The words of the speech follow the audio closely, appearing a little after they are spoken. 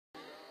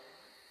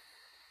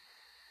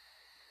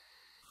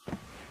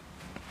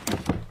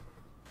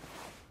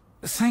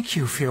Thank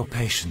you for your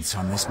patience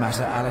on this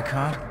matter,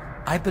 Alcard.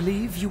 I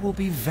believe you will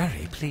be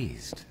very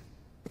pleased.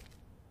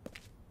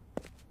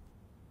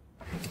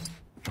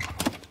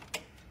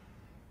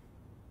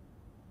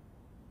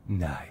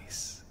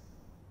 Nice.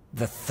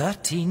 The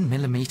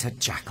 13mm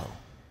Jackal.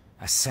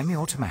 A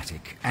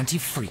semi-automatic,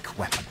 anti-freak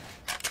weapon.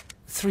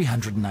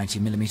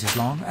 390mm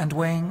long and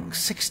weighing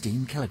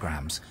 16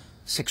 kilograms.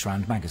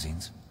 6-round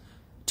magazines.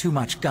 Too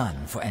much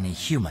gun for any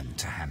human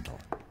to handle.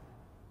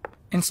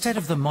 Instead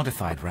of the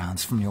modified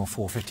rounds from your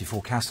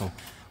 454 Castle,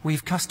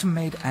 we've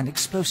custom-made an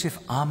explosive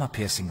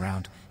armor-piercing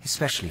round,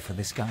 especially for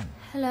this gun.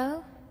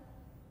 Hello?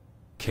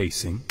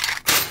 Casing.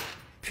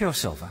 Pure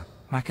silver,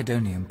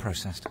 macadonium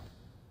processed.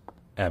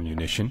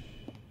 Ammunition.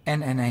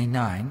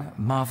 NNA-9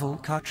 Marvel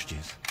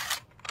cartridges.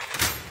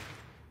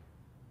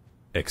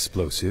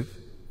 Explosive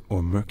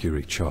or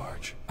mercury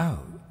charge? Oh,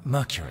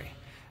 mercury.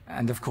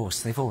 And of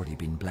course, they've already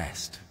been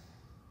blessed.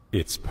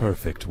 It's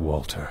perfect,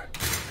 Walter.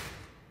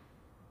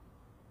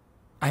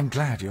 I'm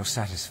glad you're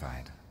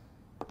satisfied.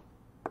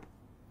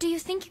 Do you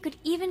think you could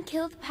even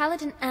kill the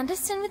Paladin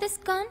Anderson with this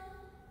gun?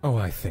 Oh,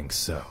 I think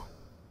so.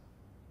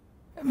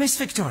 Miss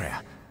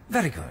Victoria,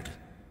 very good.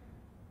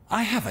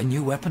 I have a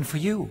new weapon for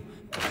you,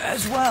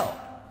 as well.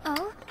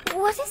 Oh?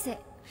 What is it?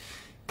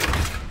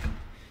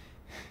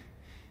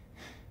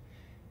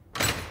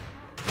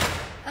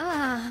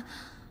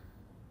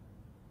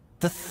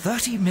 The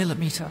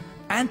 30mm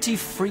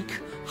anti-freak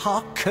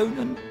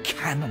Harkonnen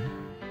cannon.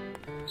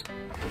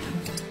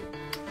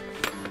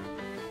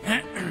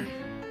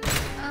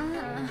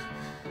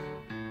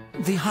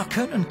 The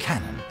Harkonnen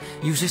cannon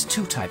uses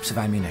two types of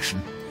ammunition.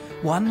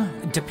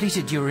 One,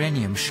 depleted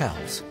uranium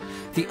shells.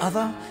 The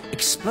other,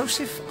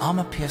 explosive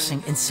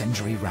armor-piercing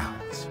incendiary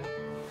rounds.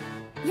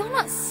 You're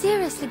not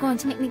seriously going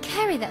to make me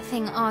carry that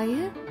thing, are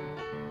you?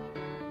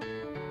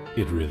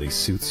 It really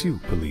suits you,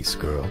 police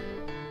girl.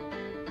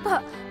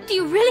 But do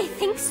you really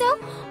think so?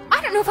 I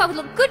don't know if I would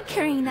look good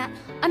carrying that.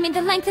 I mean,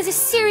 the length is a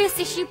serious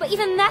issue, but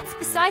even that's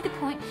beside the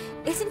point.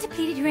 Isn't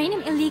depleted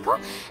uranium illegal?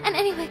 And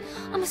anyway,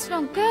 I'm a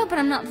strong girl, but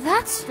I'm not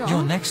that strong.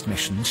 Your next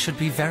mission should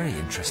be very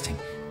interesting,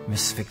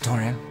 Miss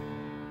Victoria.